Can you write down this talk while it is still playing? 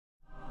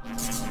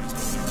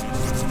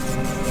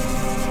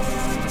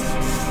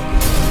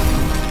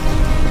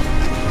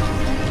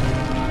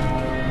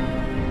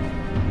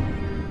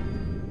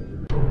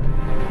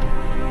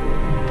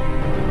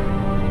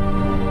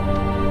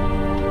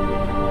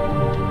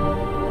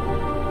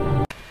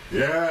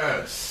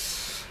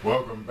Yes,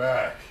 welcome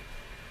back.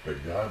 The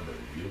God that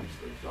wields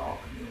the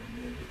darkness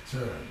and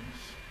returns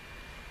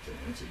to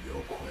answer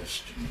your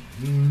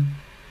question.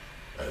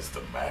 As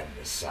the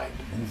Magnus side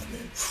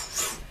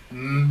movement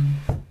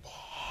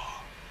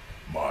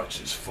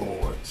marches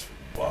forwards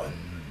for 1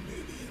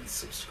 million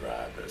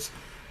subscribers.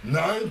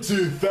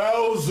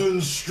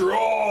 90,000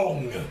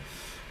 strong!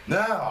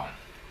 Now,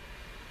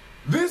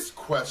 this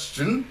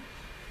question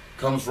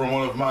comes from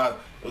one of my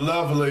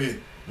lovely,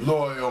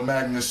 loyal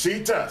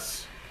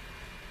Magnusitas.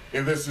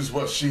 And this is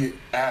what she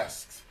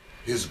asked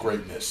His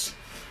Greatness.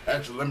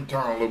 Actually, let me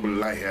turn on a little bit of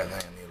light here. I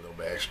think I need a little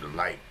bit extra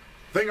light.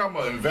 I think I'm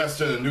going to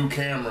invest in a new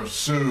camera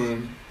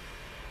soon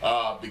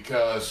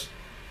because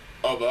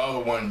of the other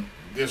one.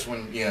 This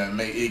one, yeah,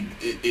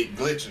 it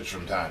glitches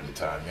from time to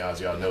time.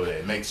 Y'all know that.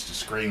 It makes the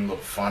screen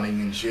look funny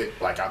and shit.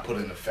 Like I put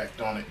an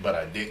effect on it, but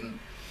I didn't.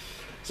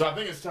 So I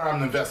think it's time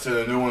to invest in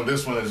a new one.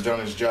 This one has done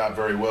its job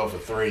very well for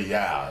 3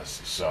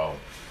 years. So,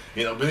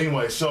 but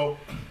anyway, so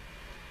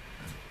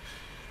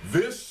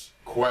this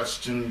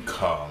question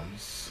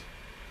comes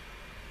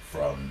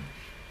from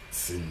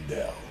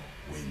Sindel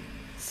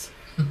Wins.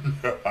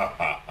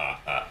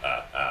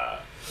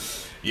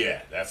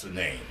 Yeah, that's her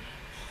name.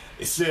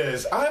 It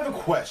says, I have a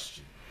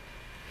question.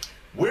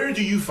 Where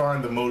do you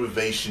find the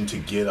motivation to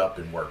get up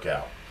and work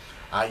out?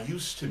 I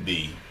used to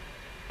be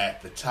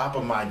at the top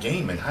of my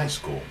game in high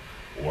school.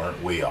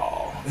 Weren't we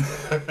all?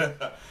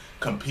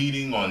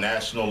 Competing on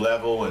national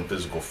level in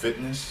physical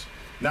fitness.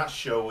 Not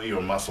showy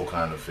or muscle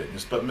kind of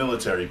fitness, but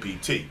military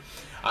PT.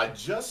 I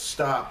just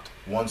stopped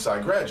once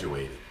I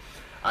graduated.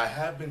 I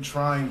have been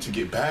trying to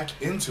get back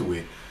into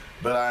it,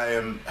 but I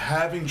am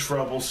having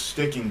trouble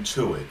sticking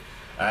to it.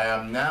 I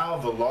am now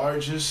the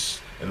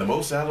largest and the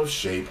most out of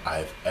shape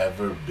I've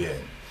ever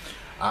been.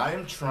 I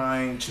am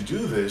trying to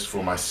do this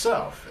for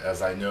myself,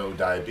 as I know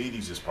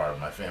diabetes is part of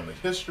my family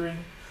history.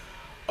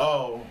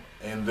 Oh,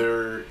 and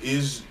there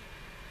is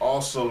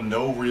also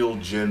no real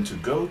gym to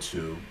go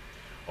to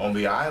on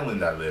the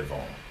island I live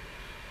on.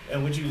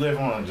 And would you live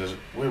on just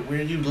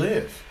where you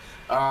live?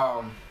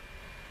 I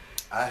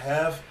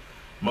have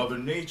Mother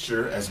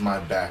Nature as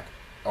my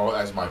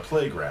as my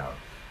playground.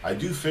 I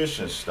do fish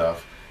and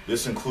stuff.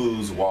 This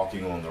includes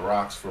walking on the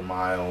rocks for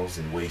miles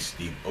in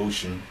waist-deep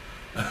ocean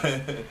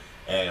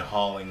and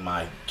hauling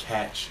my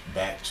catch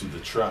back to the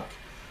truck,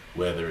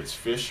 whether it's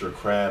fish or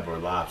crab or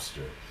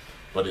lobster.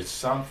 But it's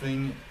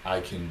something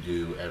I can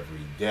do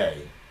every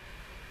day.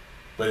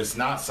 But it's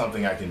not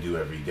something I can do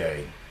every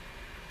day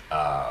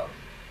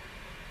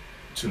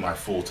to my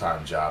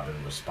full-time job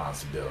and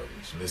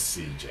responsibilities. Miss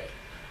CJ.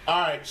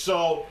 All right,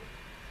 so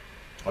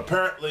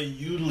apparently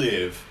you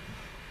live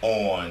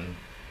on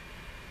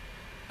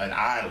an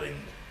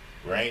island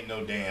where ain't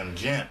no damn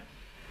gym.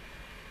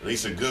 At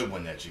least a good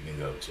one that you can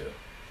go to.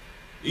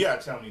 You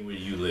gotta tell me where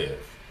you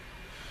live.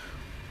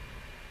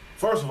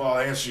 First of all,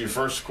 I'll answer your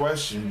first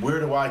question. Where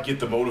do I get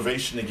the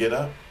motivation to get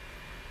up?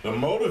 The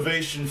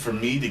motivation for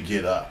me to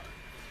get up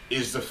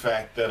is the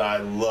fact that I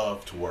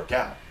love to work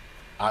out.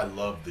 I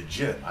love the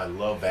gym. I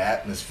love the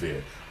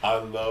atmosphere. I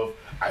love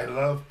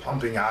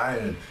pumping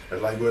iron.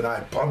 And like when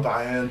I pump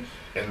iron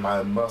and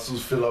my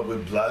muscles fill up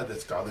with blood,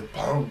 that's called a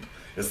pump.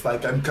 It's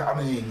like I'm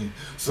coming.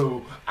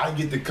 So I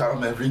get to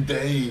come every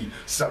day,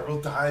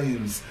 several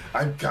times.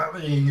 I'm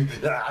coming.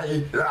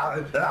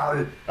 All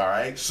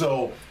right.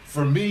 So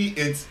for me,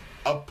 it's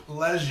a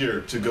pleasure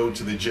to go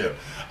to the gym.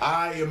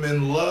 I am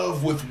in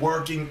love with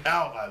working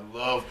out. I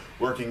love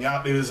working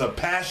out. It is a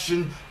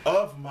passion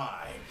of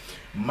mine.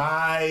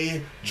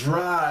 My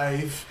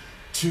drive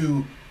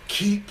to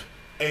keep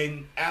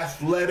an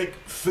athletic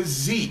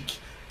physique,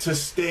 to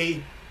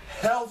stay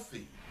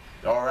healthy.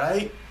 All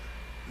right?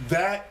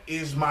 That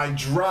is my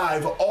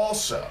drive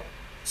also.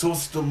 So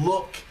it's the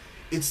look,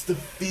 it's the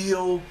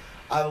feel,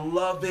 I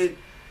love it,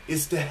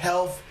 it's the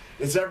health,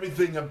 it's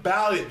everything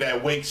about it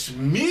that wakes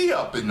me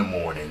up in the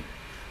morning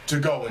to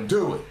go and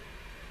do it.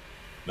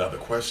 Now the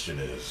question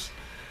is,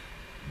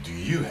 do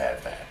you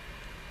have that?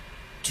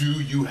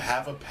 Do you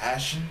have a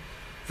passion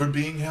for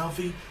being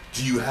healthy?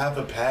 Do you have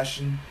a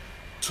passion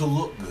to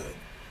look good?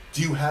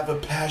 Do you have a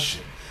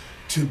passion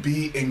to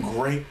be in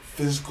great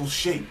physical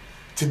shape,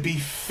 to be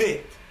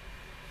fit?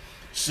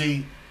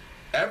 See,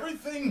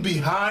 everything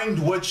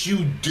behind what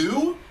you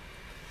do,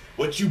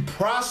 what you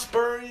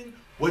prosper in,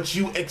 what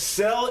you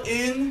excel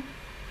in,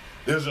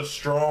 there's a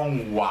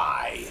strong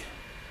why.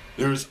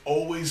 There's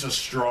always a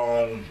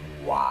strong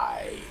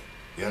why.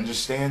 You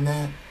understand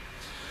that?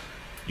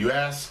 You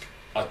ask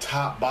a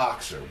top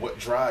boxer, what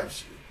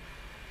drives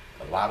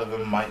you? A lot of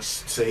them might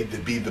say to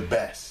be the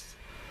best.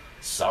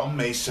 Some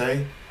may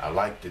say, I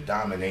like to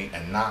dominate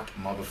and knock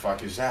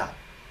motherfuckers out.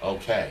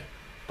 Okay.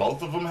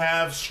 Both of them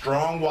have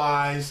strong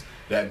whys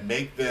that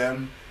make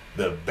them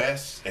the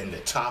best and the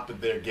top of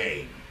their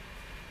game.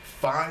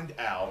 Find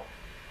out.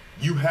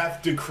 You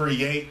have to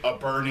create a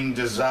burning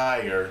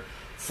desire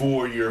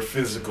for your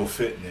physical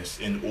fitness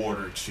in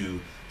order to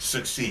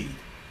succeed.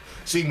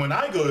 See, when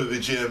I go to the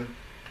gym,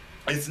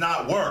 it's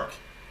not work.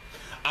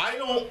 I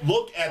don't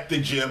look at the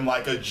gym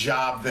like a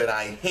job that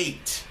I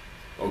hate,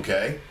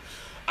 okay?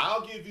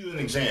 I'll give you an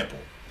example.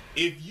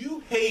 If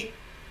you hate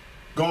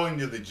going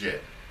to the gym,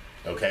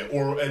 okay,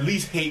 or at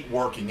least hate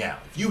working out,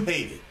 if you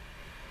hate it,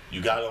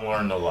 you got to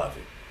learn to love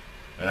it.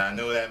 And I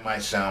know that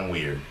might sound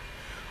weird.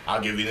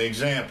 I'll give you an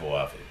example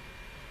of it.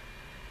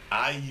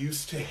 I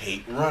used to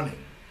hate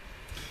running.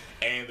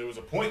 And there was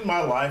a point in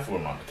my life where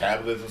my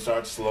metabolism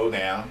started to slow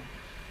down,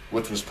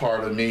 which was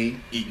part of me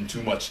eating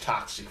too much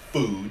toxic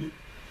food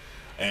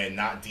and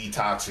not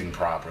detoxing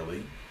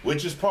properly,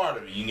 which is part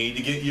of it. You need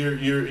to get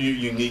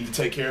you need to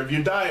take care of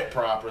your diet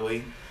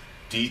properly.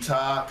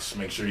 Detox,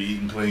 make sure you're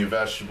eating plenty of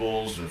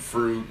vegetables and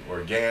fruit,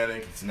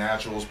 organic, as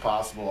natural as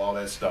possible, all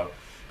that stuff,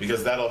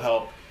 because that'll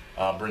help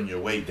bring your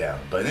weight down.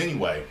 But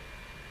anyway,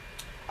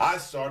 I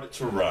started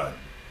to run,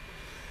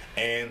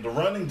 and the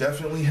running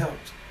definitely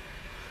helped.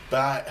 But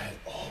I had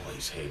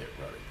always hated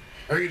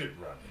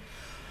running.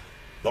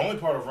 The only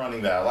part of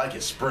running that I like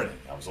is sprinting.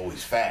 I was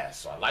always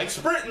fast, so I like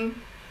sprinting.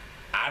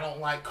 I don't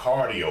like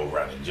cardio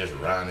running, just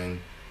running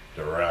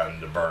to run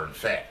to burn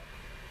fat.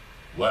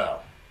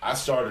 Well, I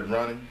started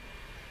running,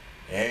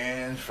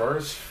 and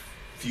first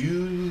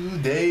few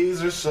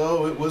days or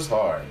so it was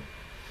hard.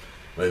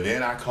 But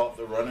then I caught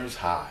the runner's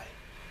high,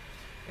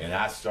 and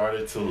I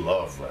started to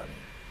love running.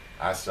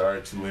 I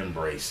started to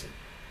embrace it.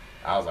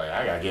 I was like,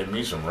 I gotta get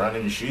me some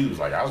running shoes.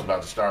 Like, I was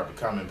about to start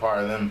becoming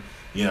part of them,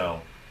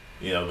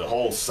 the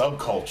whole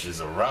subcultures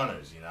of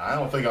runners. I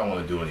don't think I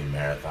want to do any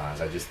marathons.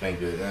 I just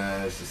think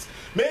that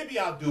maybe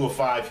I'll do a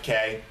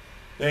 5K.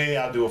 Maybe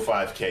I'll do a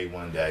 5K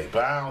one day.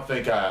 But I don't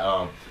think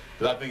because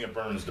I think it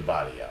burns the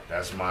body out.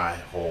 That's my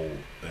whole,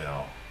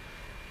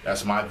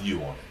 that's my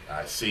view on it.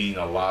 I've seen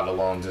a lot of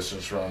long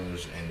distance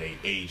runners and they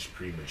age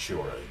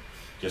prematurely.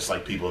 Just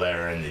like people that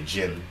are in the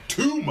gym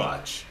too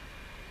much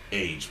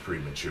age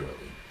prematurely.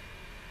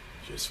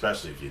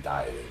 Especially if your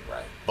diet ain't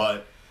right.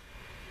 But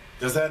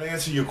does that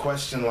answer your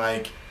question,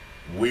 like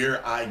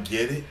where I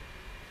get it?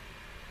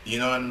 You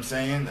know what I'm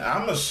saying?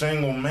 I'm a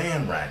single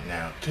man right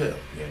now too,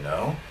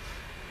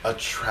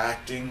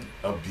 Attracting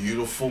a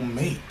beautiful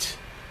mate,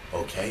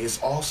 okay, is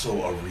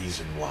also a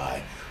reason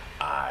why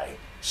I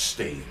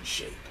stay in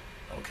shape,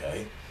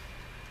 okay?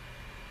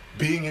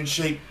 Being in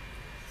shape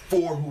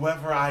for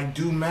whoever I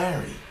do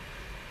marry.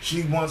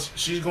 She's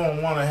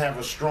gonna want to have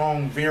a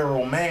strong,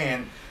 virile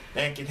man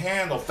that can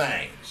handle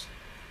things.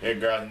 Hey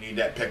girl, you need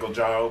that pickle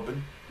jar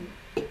open?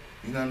 You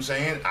know what I'm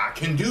saying? I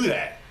can do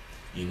that.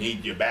 You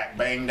need your back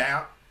banged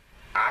out?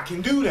 I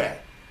can do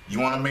that. You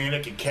want a man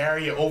that can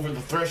carry you over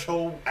the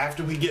threshold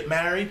after we get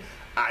married?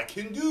 I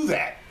can do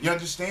that. You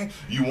understand?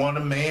 You want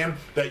a man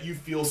that you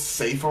feel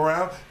safe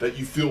around, that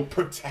you feel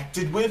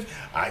protected with?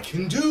 I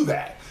can do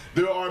that.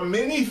 There are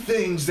many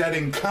things that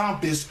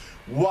encompass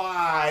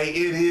why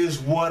it is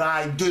what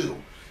I do.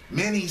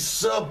 Many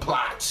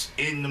subplots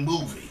in the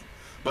movie.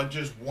 But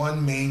just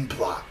one main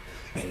plot,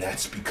 and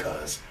that's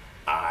because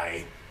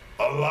I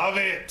love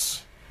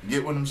it. You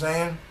get what I'm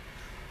saying?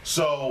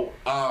 So,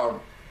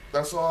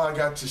 that's all I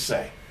got to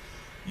say.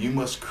 You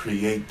must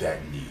create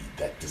that need,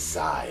 that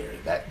desire,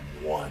 that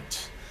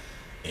want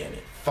in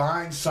it.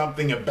 Find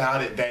something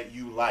about it that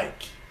you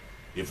like.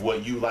 If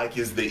what you like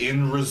is the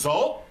end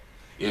result,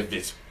 if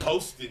it's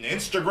posting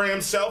Instagram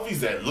selfies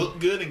that look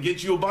good and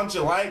get you a bunch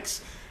of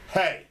likes,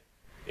 hey,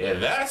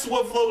 if that's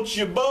what floats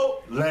your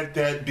boat, let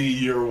that be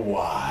your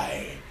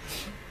why.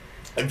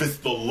 If it's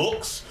the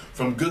looks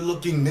from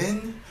good-looking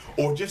men,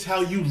 or just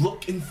how you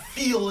look and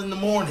feel in the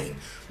morning,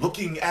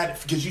 looking at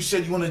it because you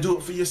said you want to do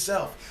it for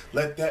yourself,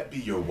 let that be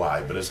your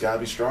why, but it's got to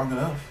be strong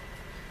enough.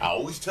 I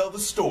always tell the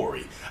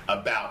story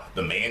about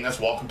the man that's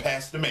walking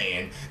past the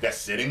man that's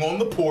sitting on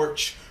the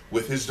porch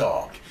with his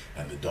dog,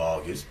 and the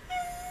dog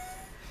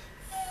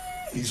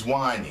he's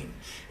whining,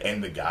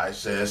 and the guy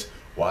says,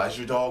 why is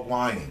your dog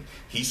whining?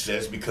 He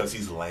says, because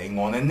he's laying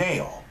on a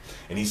nail.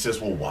 And he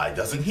says, well, why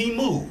doesn't he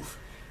move?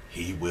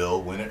 He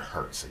will when it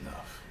hurts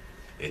enough.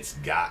 It's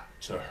got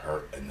to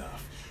hurt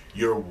enough.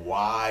 Your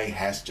why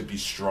has to be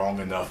strong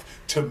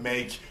enough to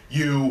make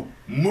you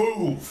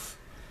move.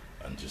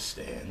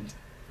 Understand?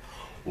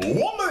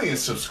 1 million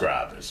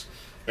subscribers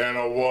and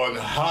a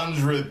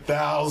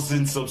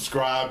 100,000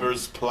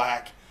 subscribers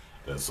plaque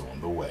that's on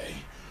the way.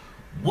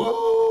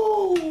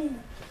 Woo!